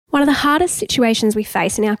One of the hardest situations we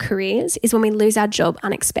face in our careers is when we lose our job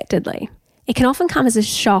unexpectedly. It can often come as a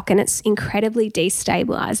shock and it's incredibly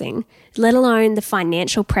destabilising, let alone the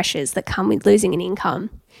financial pressures that come with losing an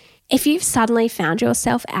income. If you've suddenly found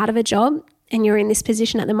yourself out of a job and you're in this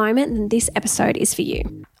position at the moment, then this episode is for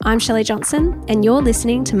you. I'm Shelley Johnson and you're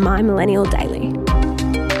listening to My Millennial Daily.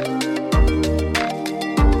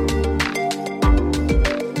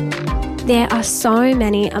 There are so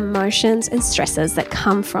many emotions and stresses that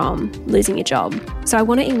come from losing your job. So I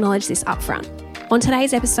want to acknowledge this up front. On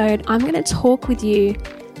today's episode, I'm going to talk with you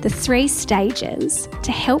the 3 stages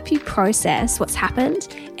to help you process what's happened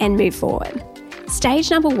and move forward.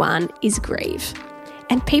 Stage number 1 is grieve.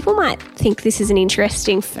 And people might think this is an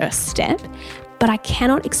interesting first step, but I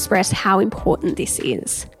cannot express how important this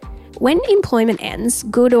is. When employment ends,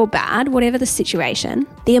 good or bad, whatever the situation,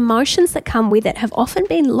 the emotions that come with it have often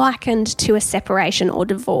been likened to a separation or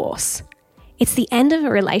divorce. It's the end of a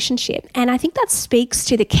relationship, and I think that speaks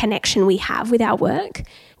to the connection we have with our work.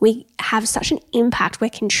 We have such an impact, we're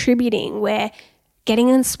contributing, we're getting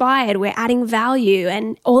inspired, we're adding value,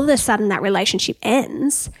 and all of a sudden that relationship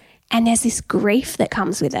ends, and there's this grief that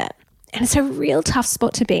comes with it. And it's a real tough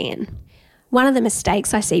spot to be in. One of the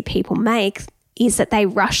mistakes I see people make is that they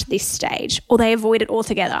rush this stage or they avoid it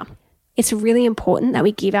altogether. It's really important that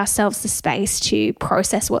we give ourselves the space to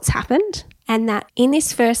process what's happened, and that in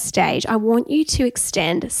this first stage, I want you to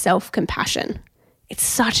extend self-compassion. It's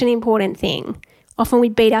such an important thing. Often we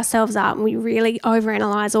beat ourselves up and we really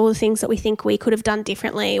overanalyze all the things that we think we could have done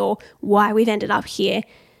differently or why we've ended up here.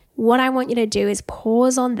 What I want you to do is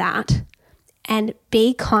pause on that and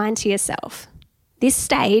be kind to yourself. This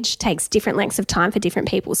stage takes different lengths of time for different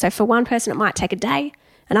people. So for one person, it might take a day.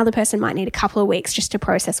 Another person might need a couple of weeks just to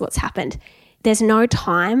process what's happened. There's no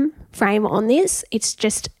time frame on this. It's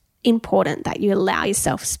just important that you allow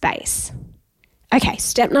yourself space. Okay,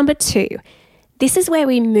 step number 2. This is where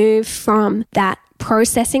we move from that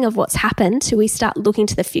processing of what's happened to we start looking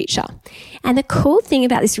to the future. And the cool thing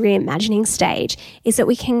about this reimagining stage is that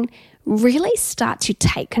we can really start to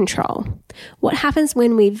take control. What happens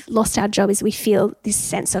when we've lost our job is we feel this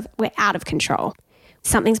sense of we're out of control.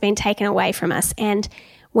 Something's been taken away from us. And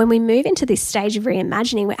when we move into this stage of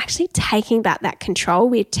reimagining, we're actually taking back that control.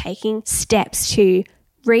 We're taking steps to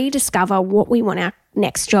rediscover what we want our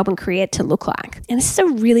next job and career to look like. And this is a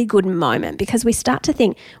really good moment because we start to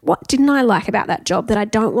think, what didn't I like about that job that I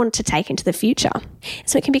don't want to take into the future?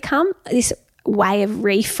 So it can become this way of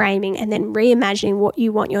reframing and then reimagining what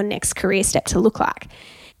you want your next career step to look like.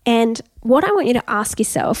 And what I want you to ask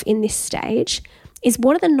yourself in this stage is,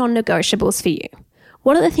 what are the non-negotiables for you?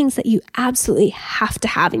 What are the things that you absolutely have to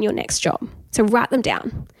have in your next job? So write them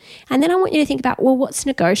down. And then I want you to think about, well, what's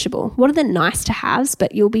negotiable? What are the nice to haves,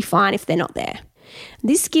 but you'll be fine if they're not there?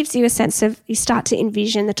 This gives you a sense of, you start to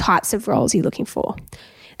envision the types of roles you're looking for.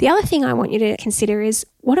 The other thing I want you to consider is,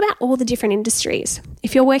 what about all the different industries?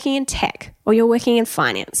 If you're working in tech or you're working in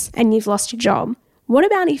finance and you've lost your job, what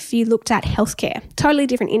about if you looked at healthcare? Totally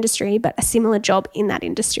different industry, but a similar job in that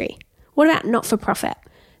industry. What about not-for-profit?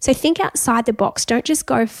 So think outside the box. Don't just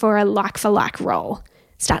go for a like-for-like role.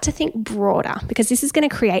 Start to think broader, because this is going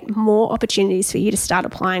to create more opportunities for you to start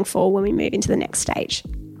applying for when we move into the next stage.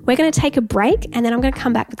 We're going to take a break and then I'm going to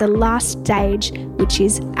come back with the last stage, which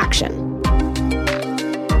is action.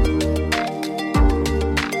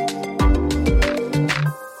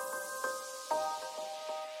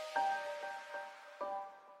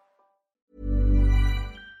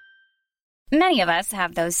 Many of us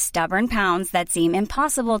have those stubborn pounds that seem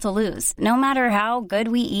impossible to lose, no matter how good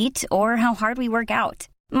we eat or how hard we work out.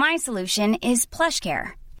 My solution is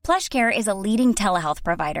PlushCare. PlushCare is a leading telehealth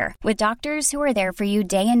provider with doctors who are there for you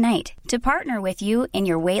day and night to partner with you in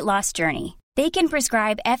your weight loss journey. They can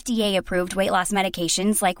prescribe FDA-approved weight loss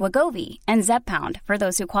medications like Wegovy and Zepbound for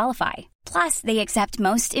those who qualify. Plus, they accept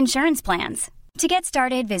most insurance plans. To get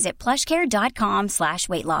started, visit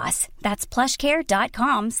plushcare.com/weightloss. That's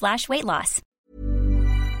plushcare.com/weightloss.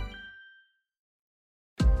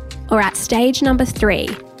 All right, stage number 3,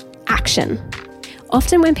 action.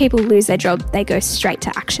 Often when people lose their job, they go straight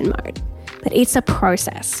to action mode. But it's a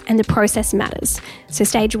process, and the process matters. So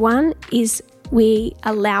stage 1 is we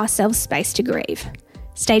allow ourselves space to grieve.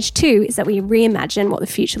 Stage 2 is that we reimagine what the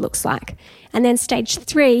future looks like. And then stage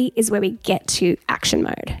 3 is where we get to action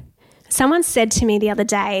mode. Someone said to me the other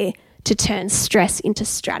day to turn stress into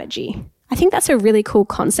strategy. I think that's a really cool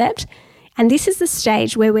concept. And this is the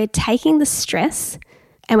stage where we're taking the stress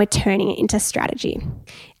and we're turning it into strategy.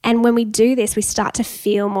 And when we do this, we start to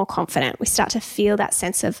feel more confident. We start to feel that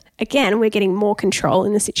sense of, again, we're getting more control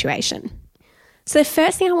in the situation. So the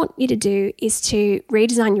first thing I want you to do is to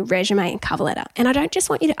redesign your resume and cover letter. And I don't just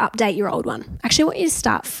want you to update your old one. I actually want you to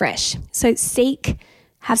start fresh. So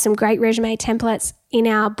have some great resume templates. In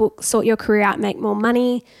our book, Sort Your Career Out, Make More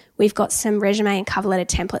Money, we've got some resume and cover letter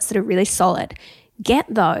templates that are really solid. Get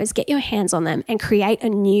those, get your hands on them, and create a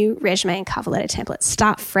new resume and cover letter template.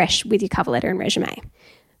 Start fresh with your cover letter and resume.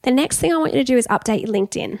 The next thing I want you to do is update your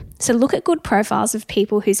LinkedIn. So look at good profiles of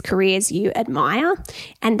people whose careers you admire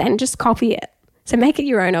and then just copy it. So make it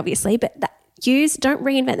your own, obviously, but don't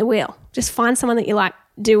reinvent the wheel. Just find someone that you like,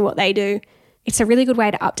 do what they do. It's a really good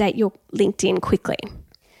way to update your LinkedIn quickly.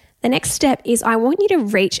 The next step is I want you to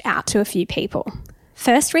reach out to a few people.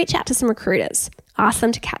 First, reach out to some recruiters. Ask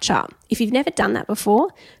them to catch up. If you've never done that before,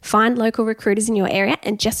 find local recruiters in your area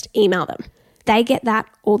and just email them. They get that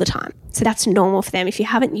all the time. So that's normal for them. If you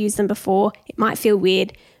haven't used them before, it might feel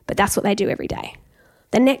weird, but that's what they do every day.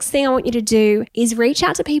 The next thing I want you to do is reach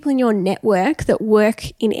out to people in your network that work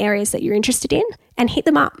in areas that you're interested in and hit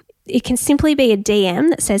them up. It can simply be a DM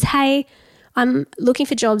that says, hey, I'm looking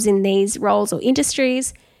for jobs in these roles or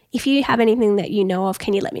industries. If you have anything that you know of,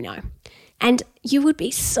 can you let me know? And you would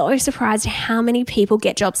be so surprised how many people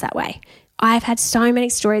get jobs that way. I've had so many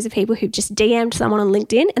stories of people who've just DM'd someone on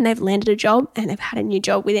LinkedIn and they've landed a job and they've had a new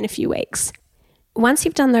job within a few weeks. Once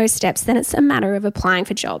you've done those steps, then it's a matter of applying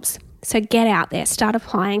for jobs. So get out there, start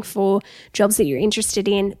applying for jobs that you're interested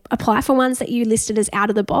in. Apply for ones that you listed as out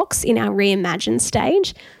of the box in our Reimagine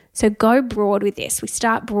stage. So go broad with this. We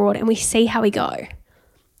start broad and we see how we go.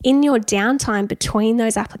 In your downtime between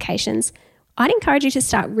those applications, I'd encourage you to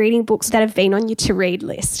start reading books that have been on your to-read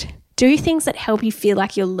list. Do things that help you feel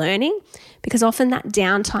like you're learning, because often that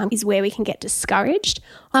downtime is where we can get discouraged.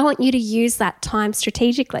 I want you to use that time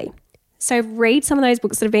strategically. So read some of those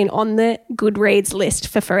books that have been on the Goodreads list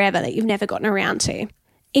for forever that you've never gotten around to.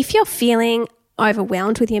 If you're feeling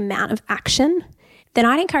overwhelmed with the amount of action, then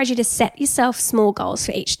I'd encourage you to set yourself small goals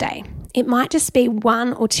for each day. It might just be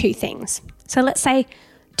one or two things. So let's say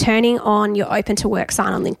turning on your open to work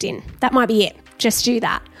sign on LinkedIn. That might be it. Just do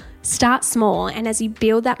that. Start small, and as you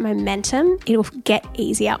build that momentum, it'll get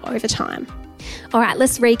easier over time. All right,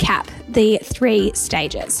 let's recap the 3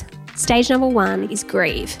 stages. Stage number 1 is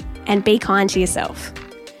grieve and be kind to yourself.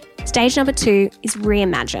 Stage number 2 is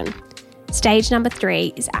reimagine. Stage number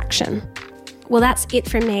 3 is action. Well, that's it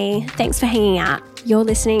from me. Thanks for hanging out. You're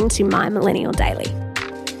listening to My Millennial Daily.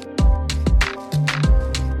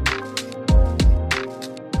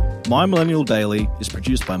 My Millennial Daily is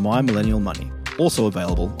produced by My Millennial Money, also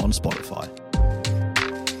available on Spotify.